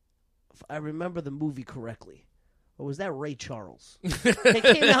 If I remember the movie correctly. Or was that Ray Charles? They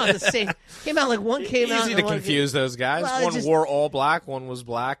came out the same. Came out like one came out. Easy and to one confuse those guys. Well, One just- wore all black, one was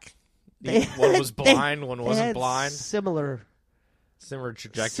black. They One was had- blind, one they wasn't had blind. Similar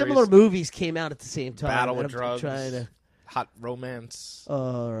Trajectories. Similar movies came out at the same time. Battle and with I'm drugs. Trying to, Hot romance.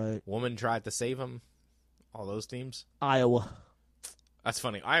 all right. Woman tried to save him. All those teams. Iowa. That's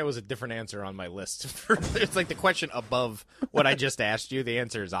funny. I was a different answer on my list. It's like the question above what I just asked you. The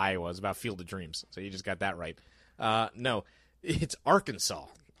answer is Iowa. It's about Field of Dreams. So you just got that right. No, it's Arkansas.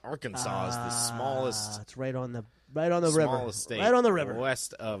 Arkansas is the smallest. It's right on the river. State, right on the river,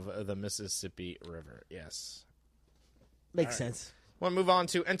 west of the Mississippi River. Yes, makes sense. Want to move on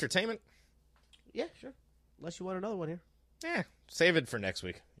to entertainment? Yeah, sure. Unless you want another one here. Yeah, save it for next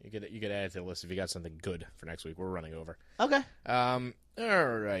week. You could add it to the list if you got something good for next week. We're running over. Okay. All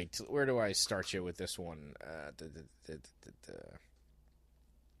right. Where do I start you with this one?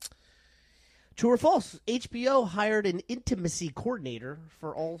 True or false? HBO hired an intimacy coordinator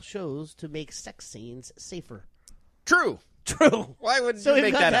for all shows to make sex scenes safer. True. True. Why would you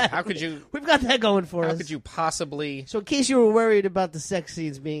make that up? How could you? We've got that going for us. How could you possibly? So, in case you were worried about the sex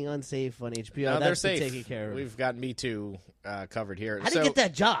scenes being unsafe on HBO, No, they're that's been safe. taken care of. We've got Me Too covered here. How did you get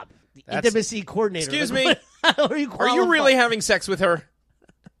that job? The That's- intimacy coordinator. Excuse Like, me? How are you Are you qualified? really having sex with her?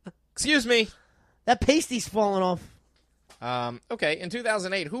 Excuse me. That pasty's falling off. Okay, in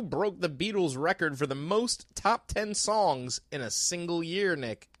 2008, who broke the Beatles' record for the most top 10 songs in a single year,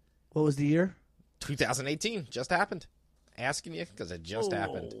 Nick? What was the year? 2018. Just happened. Asking you because it just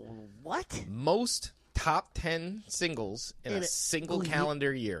happened. What? Most top 10 singles in a single year?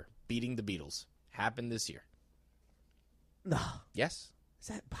 calendar year, beating the Beatles. Happened this year. No. Yes. Is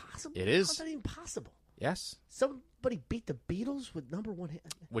that possible? It is. How's that even possible? Yes. Somebody beat the Beatles with number one hit.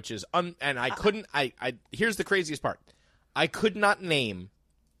 Which is and I couldn't. I here's the craziest part. I could not name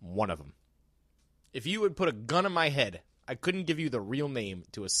one of them. If you would put a gun in my head, I couldn't give you the real name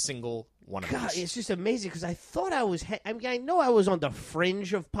to a single one of God, these. it's just amazing because I thought I was. I mean, I know I was on the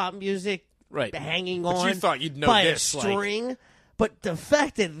fringe of pop music, Right. hanging But on. you thought you'd know by this, a like- string. But the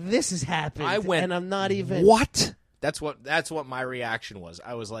fact that this has happened, I went, and I'm not even. What? That's what my reaction was.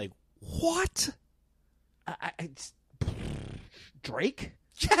 I was like, what? Drake?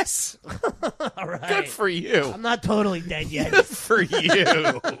 Yes. All right. Good for you. I'm not totally dead yet. Good for you.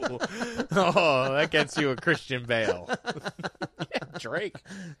 Oh, that gets you a Christian Bale. Yeah, Drake.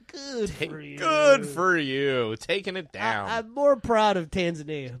 Good for you. Good for you. Taking it down. I'm more proud of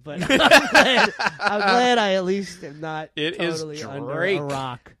Tanzania, but I'm glad I at least am not It is totally under Drake. a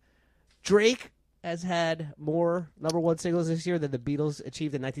rock. Drake has had more number one singles this year than the Beatles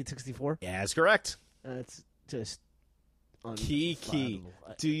achieved in 1964. Yeah, that's correct. It's just Kiki,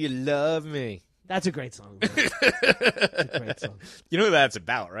 unfathomable. do you love me? That's a great song. It's a great song. You know who that's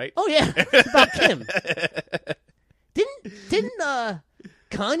about, right? Oh yeah, it's about Kim. Didn't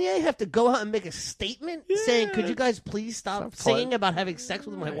Kanye have to go out and make a statement saying, "Could you guys please stop singing about having sex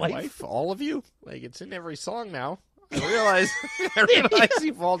with my wife?" all of you. Like it's in every song now. I realize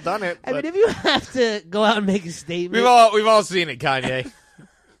you've all done it. I but mean, if you have to go out and make a statement, we've all seen it, Kanye.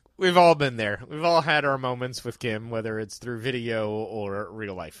 We've all been there. We've all had our moments with Kim, whether it's through video or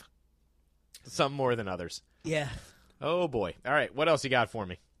real life. Some more than others. yeah. Oh boy! All right, what else you got for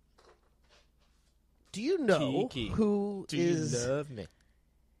me? Do you know Kiki, who Do is you love me?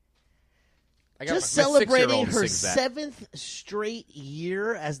 I just my celebrating 6-year-old her sings that. 7th straight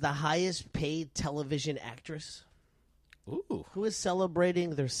year as the highest paid television actress? Ooh. Who is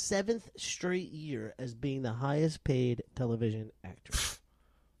celebrating their 7th straight year as being the highest paid television actress?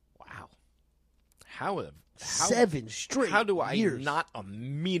 Wow. How 7 straight How do I years. not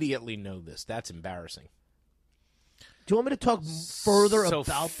immediately know this? That's embarrassing. Do you want me to talk further about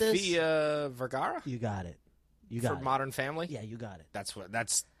this? Sophia Vergara You got it. You got for it. Modern Family? Yeah, you got it.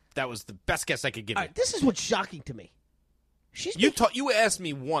 That was the best guess I could give All you. right, this is what's shocking to me. You asked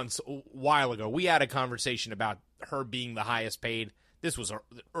me once a while ago. We had a conversation about her being the highest paid. This was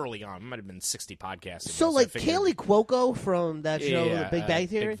early on. It might have been 60 podcasts ago. So, like I figured- Kaylee Cuoco from that show, Yeah, The Big Bang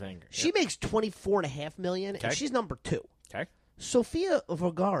Theory, Big Bang, she yep. makes $24.5 million, Okay. and she's number 2. Okay. Sophia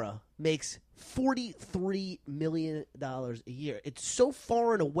Vergara makes $43 million a year. It's so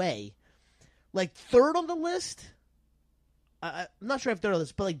far and away, like third on the list. I'm not sure if third on the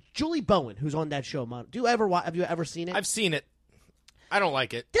list, but like Julie Bowen, who's on that show. Have you ever seen it? I've seen it. I don't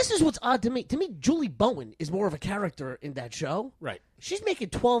like it. This is what's odd to me. To me, Julie Bowen is more of a character in that show. Right. She's making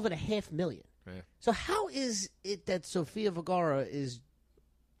 $12.5 million. Yeah. So how is it that Sophia Vergara is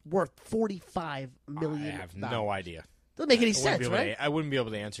worth $45 million? I have no idea. Doesn't make any sense, I right? I wouldn't be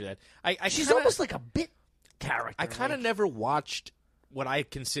able to answer that. She's kinda, almost like a bit character. I kind of never watched what I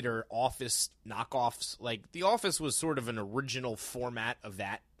consider Office knockoffs. Like, The Office was sort of an original format of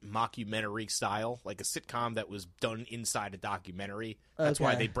that mockumentary style, like a sitcom that was done inside a documentary. That's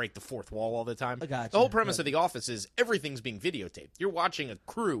why Okay. they break the fourth wall all the time. I gotcha. The whole premise of The Office is everything's being videotaped. You're watching a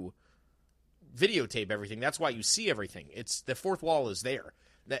crew videotape everything. That's why you see everything. It's the fourth wall is there.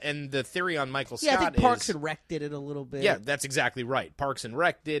 And the theory on Michael Scott Yeah, I think Parks is, and Rec did it a little bit. yeah, that's exactly right. Parks and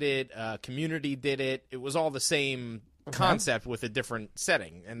Rec did it. Community did it. It was all the same concept with a different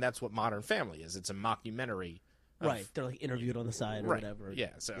setting, and that's what Modern Family is. It's a mockumentary. Right. They're like interviewed on the side or whatever. Yeah,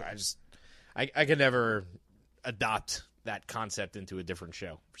 so I could never adopt that concept into a different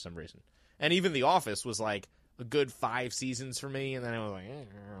show for some reason. And even The Office was like a good 5 seasons for me, and then I was like,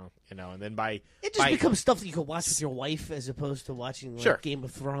 and then it just becomes stuff that you can watch with your wife as opposed to watching like, Game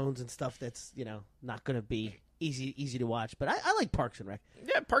of Thrones and stuff that's not going to be easy to watch. But I like Parks and Rec.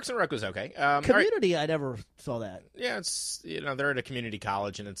 Yeah, Parks and Rec was okay. Community, I never saw that. Yeah, it's they're at a community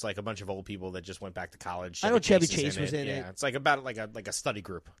college, and it's like a bunch of old people that just went back to college. I know Chevy Chase was in it. Yeah, it's like about like a study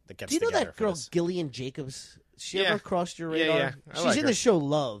group that gets. Do you know together that girl this. Gillian Jacobs? She ever crossed your radar? Yeah. She's like in her. the show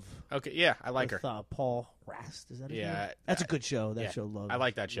Love. Okay, yeah, I like with, her. Paul Rast, is that his Yeah, name? That's a good show. That show Love. I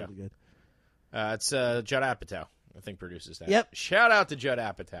like that show. Really good. It's Judd Apatow, I think, produces that. Yep. Shout out to Judd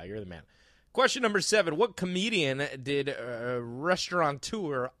Apatow. You're the man. Question number 7. What comedian did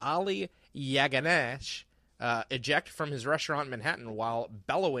restaurateur Ali Yaganesh eject from his restaurant in Manhattan while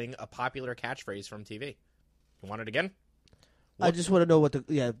bellowing a popular catchphrase from TV? You want it again? I just want to know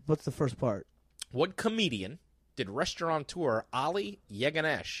what's the first part? What comedian did restaurateur Ali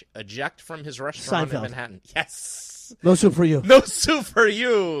Yaganesh eject from his restaurant in Manhattan? Yes. No soup for you. No soup for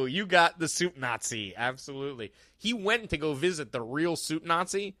you. You got the soup Nazi. Absolutely. He went to go visit the real soup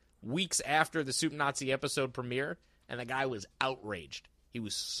Nazi weeks after the soup Nazi episode premiere, and the guy was outraged. He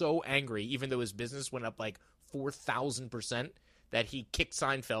was so angry, even though his business went up like 4,000%, that he kicked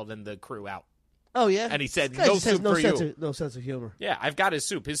Seinfeld and the crew out. Oh, yeah? And he said, This guy no just has soup for you. No sense of humor. Yeah, I've got his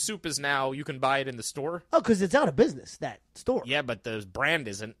soup. His soup is now, you can buy it in the store. Oh, because it's out of business, that store. Yeah, but the brand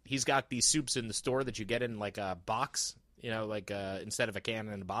isn't. He's got these soups in the store that you get in like a box, instead of a can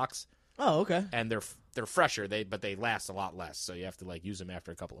in a box. Oh, okay. And they're fresher, but they last a lot less, so you have to like use them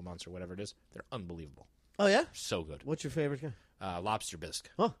after a couple of months or whatever it is. They're unbelievable. Oh, yeah? So good. What's your favorite guy? Lobster bisque.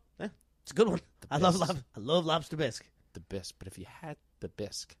 Oh, yeah. It's a good one. I love lobster bisque. The bisque, but if you had the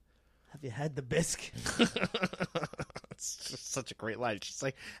bisque. Have you had the bisque? It's just such a great line. She's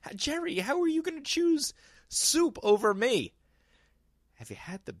like, Jerry, how are you going to choose soup over me? Have you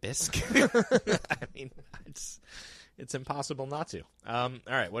had the bisque? I mean, it's impossible not to. All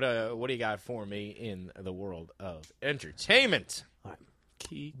right, what do you got for me in the world of entertainment? All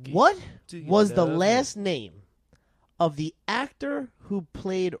right. What was the last name of the actor who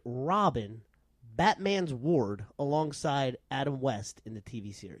played Robin, Batman's ward, alongside Adam West in the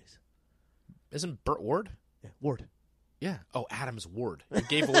TV series? Isn't Burt Ward? Yeah, Ward. Yeah. Oh, Adam's Ward. You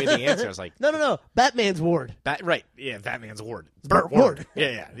gave away the answer. I was like, no. Batman's ward. Right. Yeah, Batman's Ward. Burt Ward.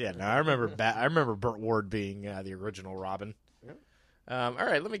 Yeah. No, I remember Burt Ward being the original Robin. Yep. All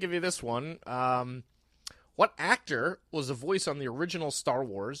right, let me give you this one. What actor was a voice on the original Star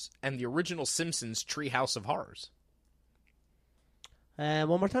Wars and the original Simpsons Treehouse of Horrors?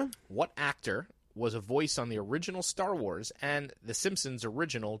 One more time. What actor was a voice on the original Star Wars and the Simpsons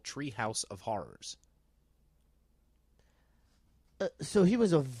original Treehouse of Horrors? So he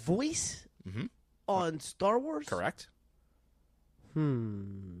was a voice on Star Wars? Correct.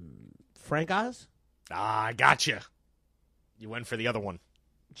 Frank Oz? I gotcha. You went for the other one.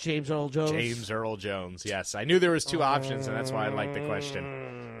 James Earl Jones? James Earl Jones, yes. I knew there was 2 options, and that's why I liked the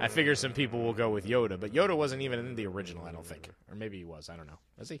question. I figure some people will go with Yoda, but Yoda wasn't even in the original, I don't think. Or maybe he was. I don't know.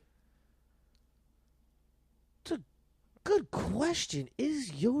 Was he? It's a good question.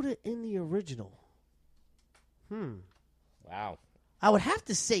 Is Yoda in the original? Wow. I would have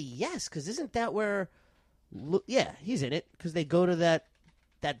to say yes, because isn't that where... Yeah, he's in it, because they go to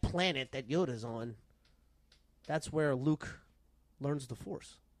that planet that Yoda's on. That's where Luke learns the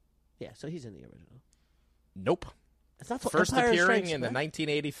Force. Yeah, so he's in the original. Nope. It's not First Empire appearing Strikes in the Back?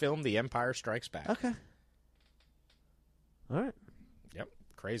 1980 film The Empire Strikes Back. Okay. All right. Yep.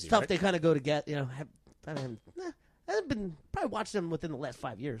 Crazy, Stuff right? they kind of go together. I haven't been probably watched them within the last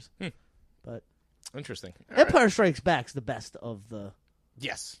 5 years. But Interesting. All Empire right. Strikes Back's the best of the.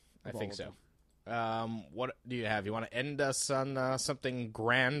 Yes, I of think all so. of What do you have? You want to end us on something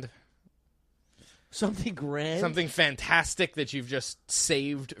grand? Something grand. Something fantastic that you've just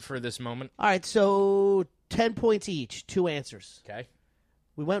saved for this moment? All right, so 10 points each, 2 answers. Okay.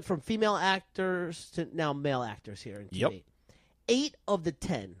 We went from female actors to now male actors here in TV. Yep. 8 of the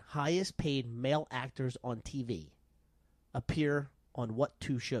 10 highest paid male actors on TV appear on what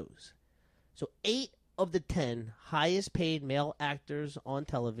 2 shows? So 8 of the 10 highest paid male actors on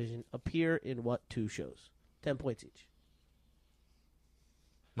television appear in what 2 shows? 10 points each.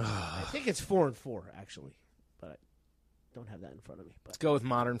 I think it's 4 and 4, actually. But don't have that in front of me. But Let's go with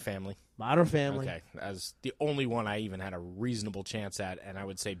Modern Family. Modern Family. Okay, as the only one I even had a reasonable chance at, and I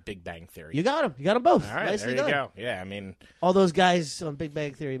would say Big Bang Theory. You got them. You got them both. All right, Nicely there you done. go. Yeah, I mean, all those guys on Big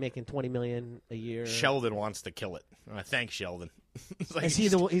Bang Theory making $20 million a year. Sheldon wants to kill it. Thanks, Sheldon. Like, Is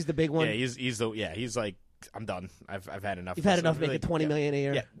he's the big one? Yeah, he's like, I'm done. I've had enough. You've had enough really, making $20 million a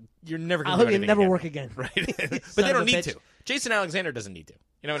year. Yeah, you're never going I to hope do you anything never again. work again. Right? But Son they of don't a need bitch. to. Jason Alexander doesnlike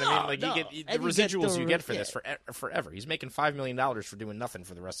you know what I mean? Like no. you get the And you residuals get you get for yeah. this forever. He's making $5 million for doing nothing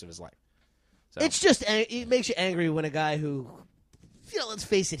for the rest of his life. So. It's just it makes you angry when a guy who, let's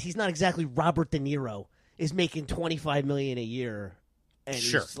face it, he's not exactly Robert De Niro, is making $25 million a year, and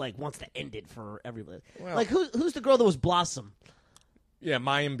he's like wants to end it for everybody. Well, like who's the girl that was Blossom? Yeah,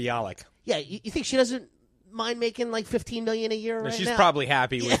 Mayim Bialik. Yeah, you think she doesn't mind making like $15 million a year? Right she's now? probably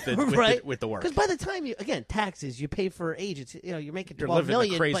happy with the right? with the work. Because by the time taxes, you pay for agents. You're making You're $12 living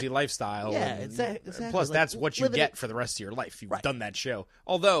million, a crazy but, lifestyle. Yeah, and exactly. Plus, like, that's what you get for the rest of your life. You've Right. done that show.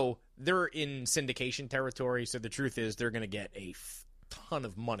 Although they're in syndication territory, so the truth is they're going to get a ton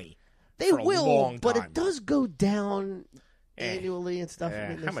of money. They for a will, long but time. it does go down annually and stuff. I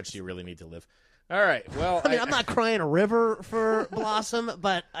mean, How much do you really need to live? All right. Well, I mean, I'm not crying a river for Blossom,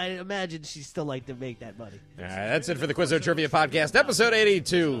 but I imagine she'd still like to make that money. All right, that's it for the Quizzo Trivia Podcast, episode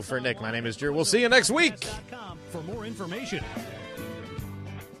 82. For Nick, my name is Drew. We'll see you next week. For more information.